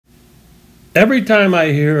Every time I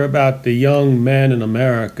hear about the young men in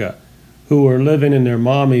America who are living in their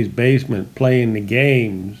mommy's basement playing the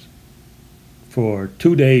games for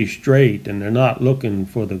 2 days straight and they're not looking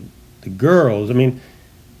for the girls, I mean,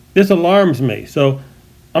 this alarms me. So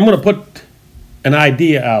I'm going to put an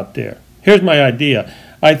idea out there. Here's my idea.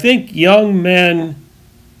 I think young men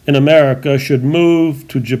in America should move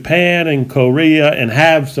to Japan and Korea and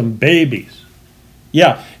have some babies.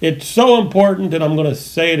 Yeah, it's so important that I'm going to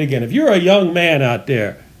say it again. If you're a young man out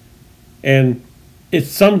there and it's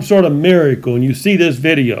some sort of miracle and you see this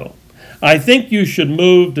video, I think you should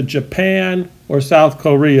move to Japan or South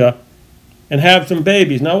Korea and have some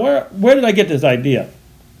babies. Now, where did I get this idea?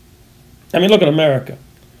 I mean, look at America.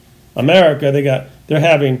 America, they're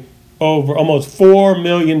having over almost 4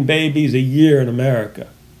 million babies a year in America.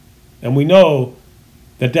 And we know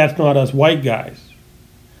that that's not us white guys.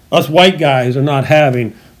 Us white guys are not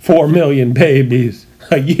having 4 million babies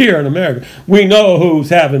a year in America. We know who's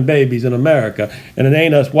having babies in America, and it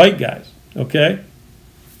ain't us white guys, okay?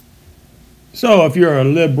 So if you're a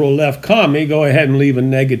liberal left commie, go ahead and leave a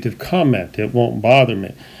negative comment. It won't bother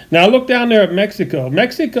me. Now look down there at Mexico.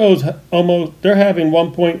 Mexico's they're having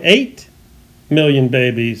 1.8 million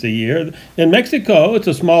babies a year. In Mexico, it's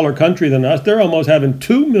a smaller country than us. They're almost having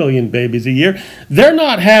 2 million babies a year. They're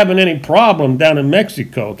not having any problem down in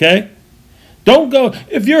Mexico, okay? Don't go,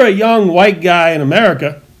 if you're a young white guy in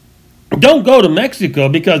America, don't go to Mexico,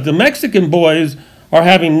 because the Mexican boys are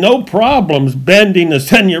having no problems bending the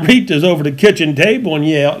senoritas over the kitchen table and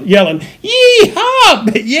yelling, yee-haw,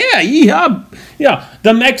 yeah, yee-haw. Yeah,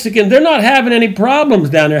 the Mexicans, they're not having any problems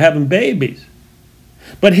down there having babies.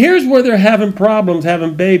 But here's where they're having problems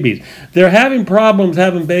having babies. They're having problems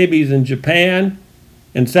having babies in Japan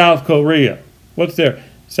and South Korea. What's there?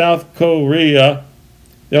 South Korea,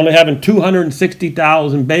 they're only having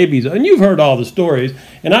 260,000 babies. And you've heard all the stories,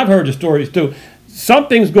 and I've heard the stories too.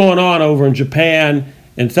 Something's going on over in Japan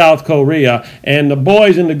and South Korea, and the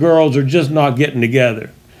boys and the girls are just not getting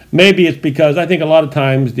together. Maybe it's because I think a lot of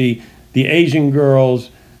times the Asian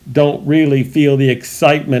girls don't really feel the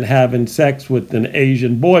excitement having sex with an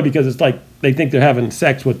Asian boy, because it's like they think they're having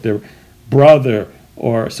sex with their brother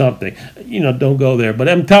or something. You know, don't go there. But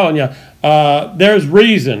I'm telling you, there's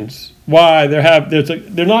reasons why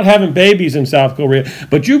they're not having babies in South Korea.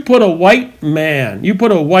 But you put a white man, you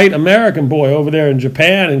put a white American boy over there in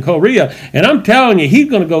Japan and Korea, and I'm telling you, he's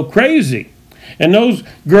going to go crazy. And those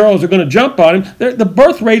girls are going to jump on him. The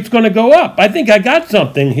birth rate's going to go up. I think I got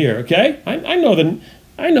something here, okay? I know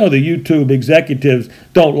the YouTube executives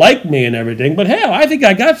don't like me and everything, but hell, I think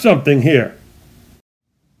I got something here.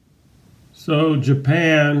 So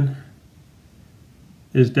Japan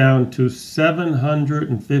is down to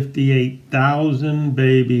 758,000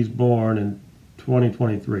 babies born in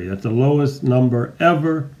 2023. That's the lowest number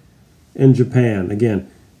ever in Japan.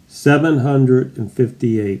 Again,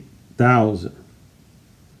 758,000.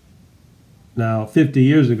 Now, 50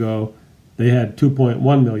 years ago, they had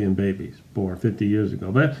 2.1 million babies born 50 years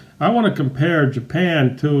ago. But I want to compare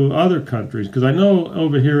Japan to other countries, because I know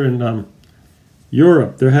over here in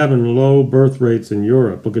Europe, they're having low birth rates in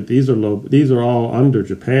Europe. Look at these are low. These are all under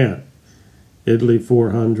Japan. Italy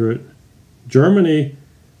 400. Germany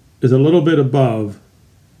is a little bit above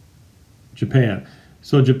Japan.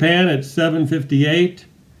 So Japan at 758,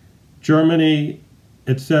 Germany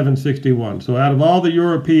at 761. So out of all the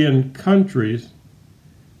European countries,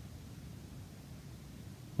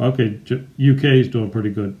 okay, UK is doing pretty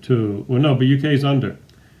good too. Well, no, but UK is under.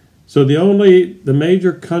 So the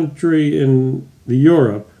major country in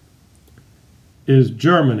Europe is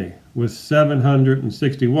Germany with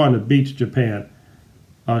 761. It beats Japan.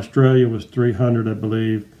 Australia was 300, I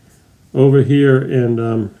believe. Over here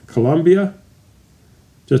in Colombia,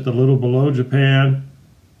 just a little below Japan,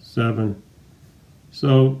 7.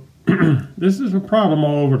 So this is a problem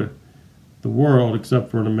all over the world, except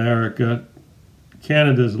for in America.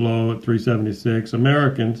 Canada's low at 376.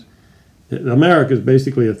 America is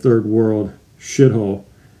basically a third world shithole.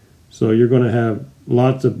 So you're going to have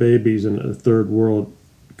lots of babies in a third world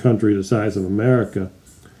country the size of America.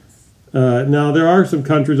 Now, there are some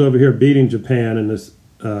countries over here beating Japan in this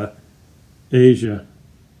Asia,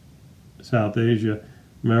 South Asia,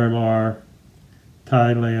 Myanmar,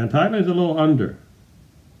 Thailand. Thailand's a little under.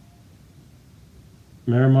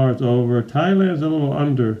 Myanmar's over. Thailand's a little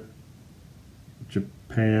under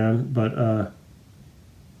Japan, but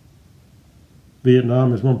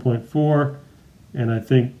Vietnam is 1.4, and I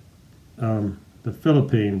think the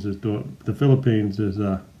Philippines is doing. The Philippines is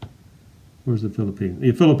where's the Philippines?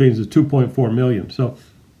 The Philippines is 2.4 million. So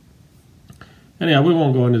anyhow, we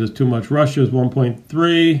won't go into this too much. Russia is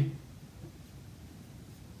 1.3.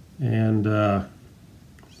 And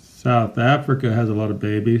South Africa has a lot of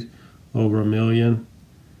babies, over 1 million.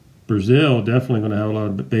 Brazil, definitely going to have a lot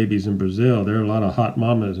of babies in Brazil. There are a lot of hot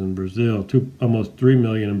mamas in Brazil, almost 3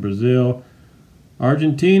 million in Brazil.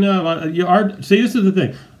 Argentina, see, this is the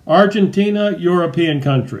thing. Argentina, European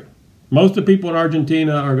country. Most of the people in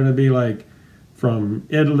Argentina are going to be like from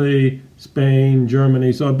Italy, Spain,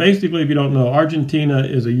 Germany. So basically, if you don't know, Argentina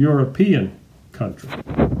is a European country.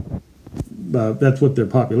 That's what their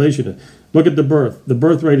population is. Look at the birth. The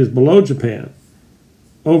birth rate is below Japan.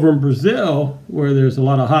 Over in Brazil, where there's a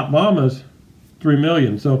lot of hot mamas, 3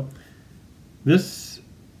 million. So this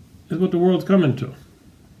is what the world's coming to.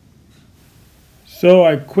 So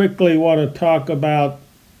I quickly want to talk about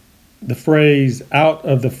the phrase out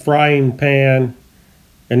of the frying pan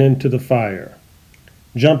and into the fire.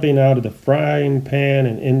 Jumping out of the frying pan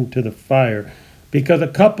and into the fire. Because a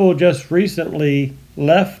couple just recently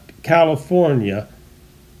left California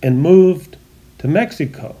and moved to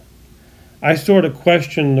Mexico. I sort of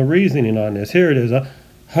question the reasoning on this. Here it is. A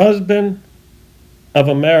husband of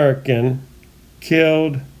American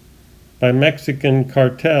killed by Mexican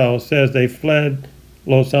cartel says they fled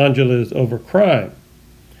Los Angeles over crime.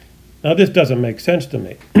 Now, this doesn't make sense to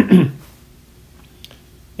me.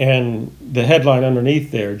 And the headline underneath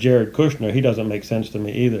there, Jared Kushner, he doesn't make sense to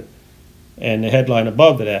me either. And the headline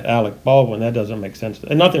above that, Alec Baldwin, that doesn't make sense.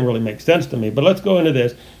 And nothing really makes sense to me. But let's go into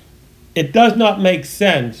this. It does not make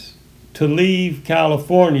sense to leave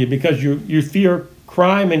California because you fear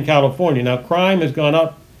crime in California. Now, crime has gone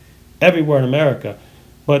up everywhere in America,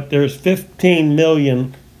 but there's 15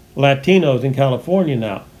 million Latinos in California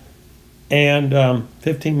now, and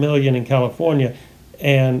 15 million in California.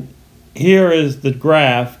 And here is the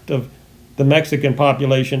graph of the Mexican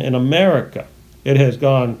population in America. It has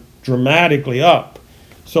gone dramatically up.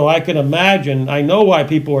 So I can imagine, I know why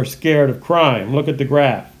people are scared of crime. Look at the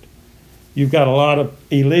graph. You've got a lot of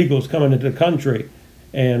illegals coming into the country.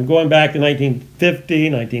 And going back to 1950,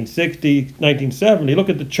 1960, 1970, look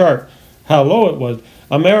at the chart, how low it was.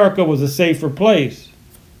 America was a safer place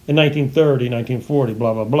in 1930, 1940,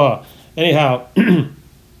 blah, blah, blah. Anyhow,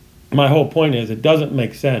 my whole point is it doesn't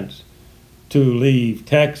make sense to leave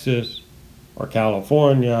Texas or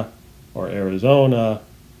California or Arizona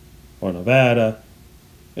or Nevada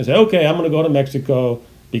and say, okay, I'm going to go to Mexico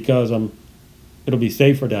because it'll be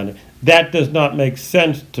safer down there. That does not make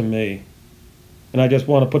sense to me. And I just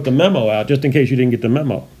want to put the memo out just in case you didn't get the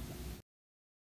memo.